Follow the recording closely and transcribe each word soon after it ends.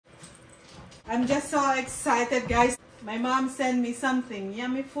I'm just so excited, guys. My mom sent me something,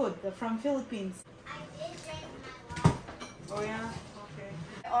 yummy food from Philippines. Oh yeah? Okay.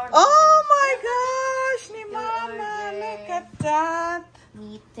 Oh my gosh! Ni Mama! Look at that!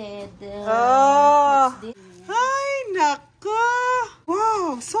 Knitted. Oh! Ay, nako!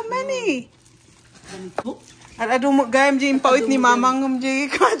 Wow! So many! I'm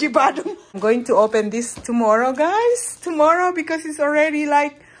going to open this tomorrow, guys. Tomorrow, because it's already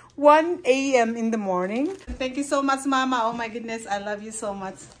like 1 a.m. in the morning. Thank you so much, Mama. Oh my goodness, I love you so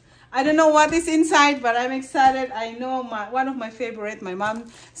much. I don't know what is inside, but I'm excited. I know one of my favorite, my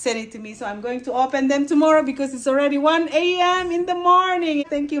mom sent it to me. So I'm going to open them tomorrow because it's already 1 a.m. in the morning.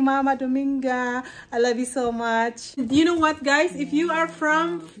 Thank you, Mama Dominga. I love you so much. You know what, guys? If you are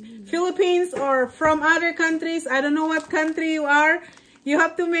from Philippines or from other countries, I don't know what country you are, you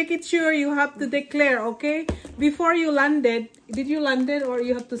have to make it sure you have to declare, okay? Before you landed, did you landed or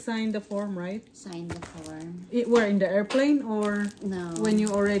you have to sign the form, right? Sign the form. Where, in the airplane or no? When you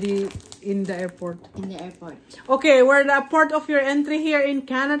already in the airport? In the airport. Okay, where the port of your entry here in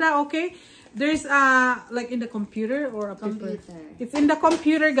Canada, okay? There's like in the computer or a paper? It's in the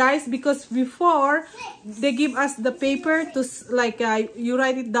computer, guys, because before they give us the paper to like you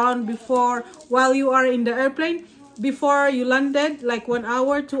write it down before while you are in the airplane. Before you landed, like 1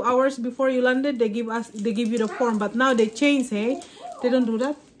 hour, 2 hours before you landed, they give you the form. But now they change, hey? They don't do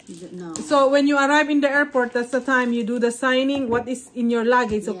that? No. So when you arrive in the airport, that's the time you do the signing. What is in your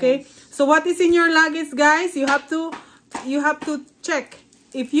luggage, okay? Yes. So what is in your luggage, guys? You have to check.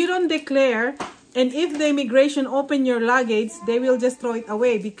 If you don't declare, and if the immigration open your luggage, they will just throw it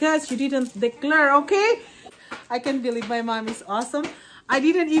away because you didn't declare, okay? I can't believe my mom is awesome. I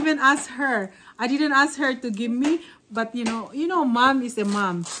didn't even ask her. I didn't ask her to give me, but you know, mom is a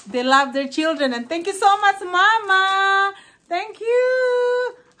mom. They love their children, and thank you so much, Mama. Thank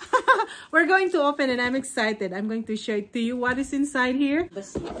you. We're going to open it. I'm excited. I'm going to show it to you what is inside here.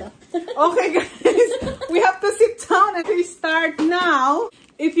 Okay, guys, we have to sit down and we start now.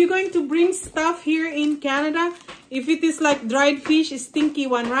 If you're going to bring stuff here in Canada, if it is like dried fish, a stinky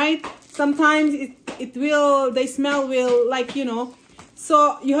one, right? Sometimes the smell will, like, you know.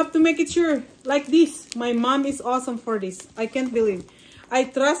 So you have to make it sure like this. My mom is awesome for this. I can't believe. I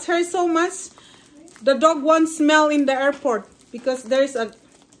trust her so much. The dog won't smell in the airport because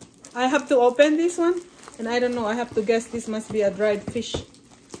I have to open this one. And I don't know. I have to guess this must be a dried fish.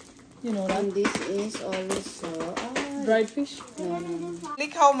 You know that. And this is also dried fish. No.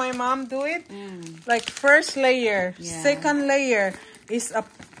 Look how my mom do it. Like first layer, second layer is a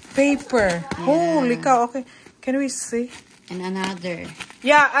paper. Yeah. Holy cow. Okay. Can we see? And another.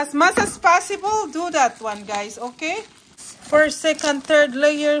 Yeah, as much as possible, do that one, guys, okay? First, second, third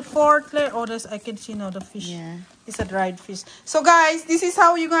layer, fourth layer. Oh, I can see now the fish. Yeah. It's a dried fish. So, guys, this is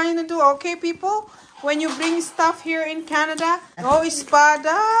how you're going to do, okay, people? When you bring stuff here in Canada. Oh,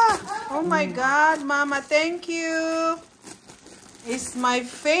 espada. Oh, my God, Mama, thank you. It's my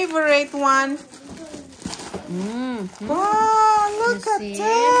favorite one. Oh, look at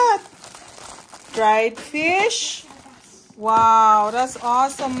that. Dried fish. Wow, that's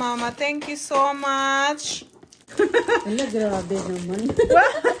awesome, Mama. Thank you so much.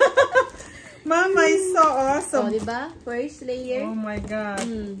 Mama is so awesome. Oh, diba? First layer. Oh my God.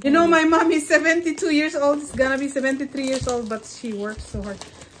 You know, my mom is 72 years old. It's gonna be 73 years old, but she works so hard.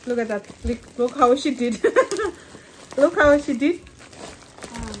 Look at that. Look how she did. Look how she did.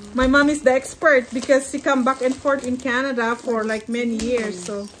 My mom is the expert because she come back and forth in Canada for like many years.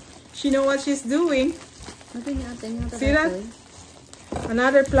 So she know what she's doing. See that?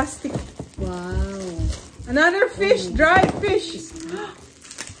 Another plastic. Wow. Another fish, dried fish.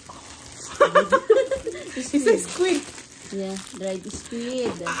 It's a squid. Yeah, dried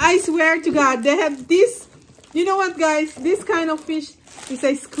squid. I swear to God, they have this. You know what, guys? This kind of fish is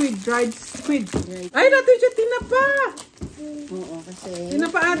a squid, dried squid. Ay, natin siya tinapa. Oo, kasi.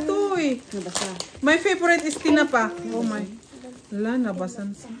 Tinapa ato eh. Nabasa. My favorite is tinapa. Oh my. Wala,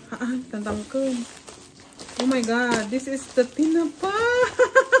 nabasan sa. Tantangkong. Oh my God, this is the tinapa.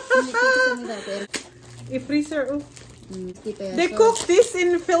 I-freezer. Oh. They cook this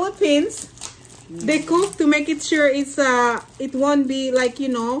in the Philippines. They cook to make it sure it won't be like, you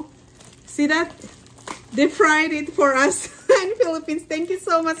know. See that? They fried it for us in Philippines. Thank you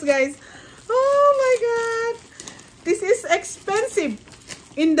so much, guys. Oh my God. This is expensive.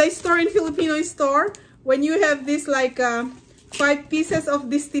 In the store, in Filipino store, when you have this like 5 pieces of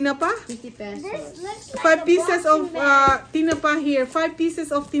this tinapa. 50 pesos. 5 pieces of tinapa here. 5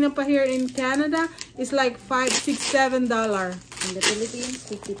 pieces of tinapa here in Canada is like $5, $6, $7. In the Philippines,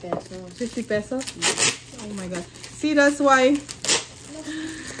 50 pesos. 50 pesos? Oh my God. See, that's why.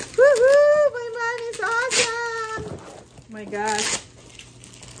 Woohoo! My my God.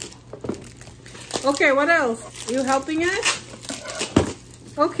 Okay, what else? Are you helping us?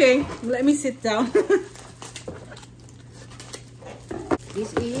 Okay, let me sit down. This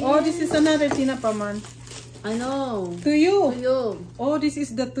is... Oh, this is another tinapa, man. I know. Tuyo. Tuyo. Oh, this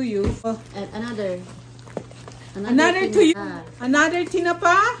is the tuyo. Oh. And another. Another tuyo. Another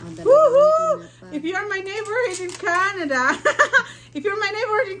tinapa. Woohoo! Tinapa. If you're my neighborhood in Canada, if you're my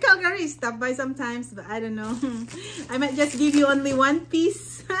neighborhood in Calgary, stop by sometimes. But I don't know. I might just give you only one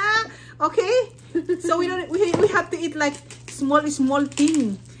piece. Okay? So we have to eat like small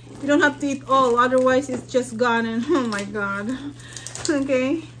thing. You don't have to eat all, otherwise it's just gone. And oh my God.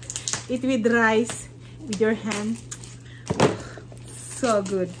 Okay, eat with rice with your hand. So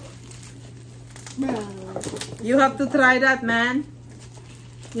good. You have to try that, man.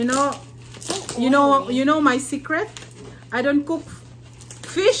 You know my secret. I don't cook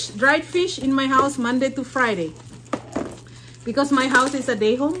fish, dried fish in my house Monday to Friday, because my house is a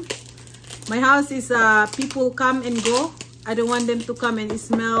day home. My house is people come and go. I don't want them to come and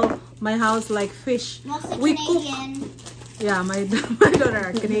smell my house like fish. We Canadian. Cook. Yeah, my daughter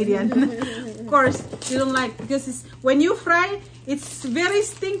are Canadian. Of course, you don't like, because when you fry, it's very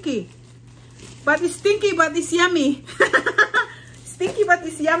stinky. But it's stinky, but it's yummy. Stinky, but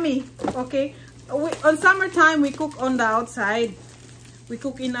it's yummy. Okay. On summertime, we cook on the outside. We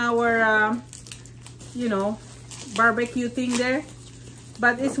cook in our, barbecue thing there.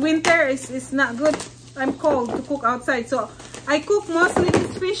 But it's winter. It's not good. I'm cold to cook outside. So I cook mostly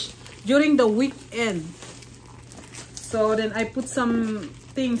this fish during the weekend. So then I put some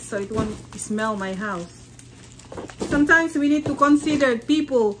things so it won't smell my house. Sometimes we need to consider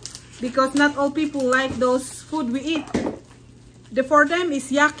people, because not all people like those food we eat. For them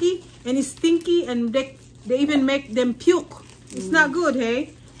it's yucky and it's stinky, and they even make them puke. It's not good,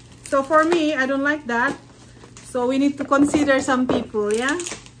 hey? So for me, I don't like that. So we need to consider some people, yeah?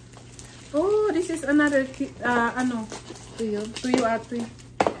 Oh, this is another Tuyo. Tuyo.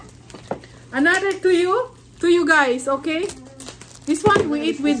 Another tuyo, guys, okay? This one we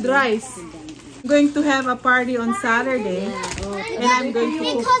eat with rice. I'm going to have a party on Saturday. And I'm going to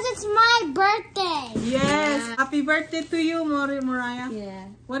cook. Because it's my birthday. Yes. Happy birthday to you, Mariah. Yeah.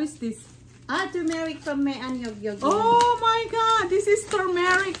 What is this? Turmeric from my yog. Oh my God, this is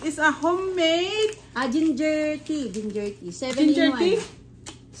turmeric. It's a homemade ginger tea. 7 ginger in 1. tea.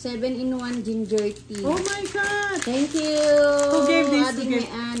 7-in-1 ginger tea. Oh my God. Thank you. Who gave this?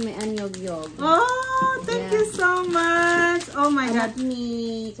 May an yog. Oh, thank you so much. Oh my God.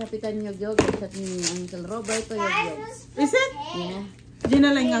 Ni Kapitan Yog at ni Uncle Roberto Yog. Is it? Yeah. Di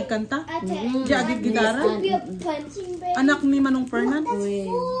na lang nga kanta? Jagit gitara? Anak ni Manong Fernan?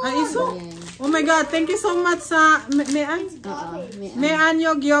 Iso? Oh my God, thank you so much sa Mean. Mean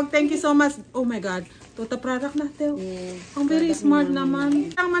Yog. Thank you so much. Oh my God. Tota product na, Teo. Ang very smart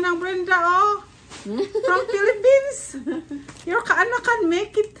naman. Ang Manang Brenda, oh. From Philippines. Your kaanakan,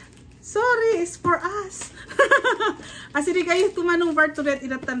 make it. Sorry, it's for us. Asi di kayo tumanong birthday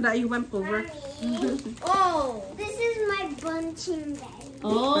inatanda yung Vancouver. Oh, this is my bunching bag.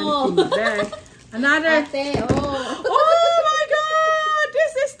 Oh. Another. Ate, oh. Oh my God!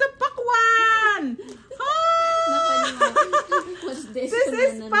 This is the pakwan! Oh! This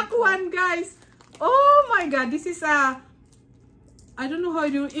is pakwan, guys. Oh my God! This is a... I don't know how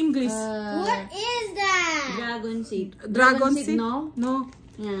you do English. What is that? Dragon seed. Dragon seed? No? No.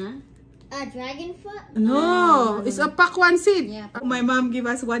 Yeah. A dragon foot? No. It's a pakwan seed. Yeah. My mom gave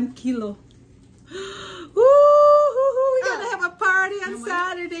us 1 kilo. Woo! We're gonna have a party on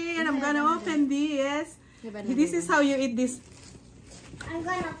Saturday, and I'm gonna open this. This is how you eat this. I'm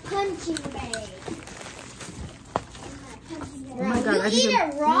gonna punching bag. Oh my God, You eat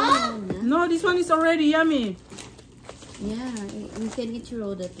it raw? No, this one is already yummy. Yeah, you can eat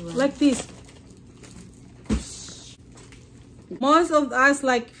raw that one. Like this. Most of us,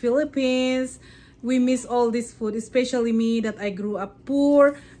 like Philippines, we miss all this food, especially me that I grew up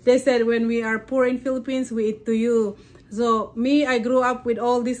poor. They said when we are poor in Philippines, we eat tuyo. So me, I grew up with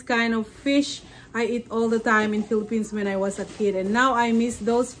all this kind of fish. I eat all the time in Philippines when I was a kid, and now I miss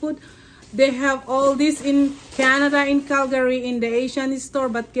those food. They have all this in Canada, in Calgary, in the Asian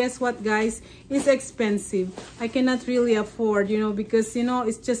store. But guess what, guys? It's expensive. I cannot really afford, because,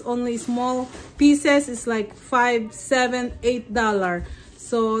 it's just only small pieces. It's like $5, $7, $8.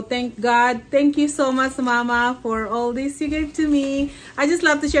 So thank God. Thank you so much, Mama, for all this you gave to me. I just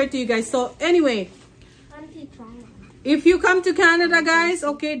love to share to you guys. So anyway, if you come to Canada, guys,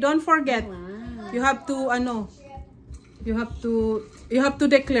 okay, don't forget. You have to, you have to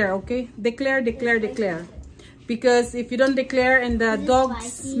declare, okay? Declare. Because if you don't declare and the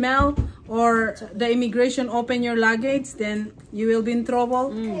dogs smell or the immigration open your luggage, then you will be in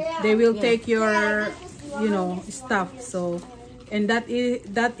trouble. They will take your, you know, stuff. So, and that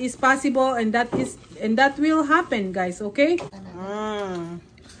is possible, and that will happen, guys. Okay.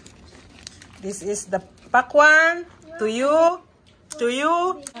 This is the pakwan to you.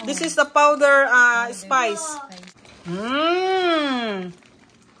 This is the powder spice.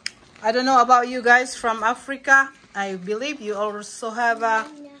 I don't know about you guys from Africa. I believe you also have a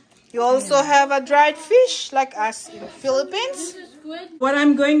dried fish like us in the Philippines. What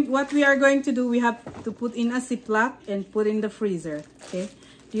we are going to do, we have to put in a Ziploc and put in the freezer. Okay.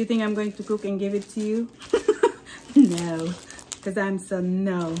 Do you think I'm going to cook and give it to you? No, because I'm so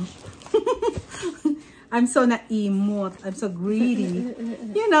no. I'm so naimot. I'm so greedy.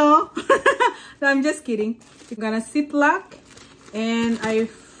 You know. No, I'm just kidding. I'm gonna Ziploc and I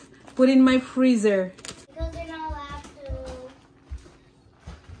put in my freezer. Because they're not allowed to.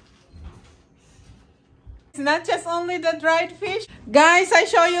 It's not just only the dried fish. Guys, I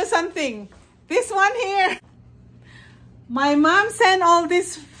show you something. This one here. My mom sent all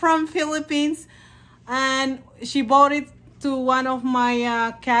this from Philippines and she bought it to one of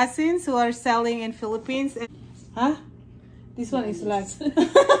my cousins who are selling in Philippines. Huh? This one is like,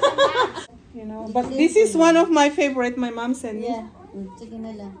 you know, but this is one of my favorite. My mom sent me. Yeah. Sige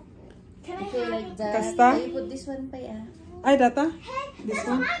na lang. Okay, like that. Kasta? You put this one pa ya. Ay, data? This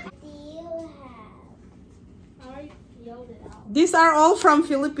one? These are all from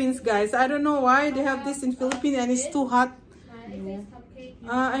Philippines, guys. I don't know why they have this in Philippines and it's too hot.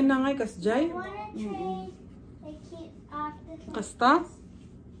 Ay, nangay kasjay. Kasta?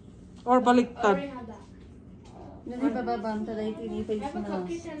 Or baliktad? Nari bababam taday tinipay mo.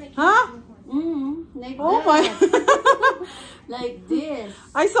 Ha? Like Oh that. my. Like this.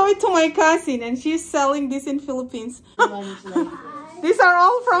 I saw it to my cousin and she's selling this in Philippines. Ones like These are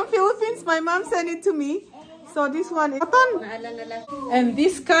all from Philippines. My mom sent it to me. So this one is cotton. And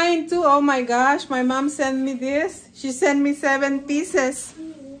this kind too. Oh my gosh. My mom sent me this. She sent me 7 pieces.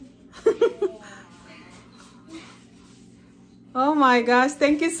 Oh my gosh.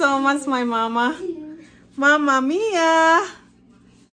 Thank you so much, my mama. Mama mia.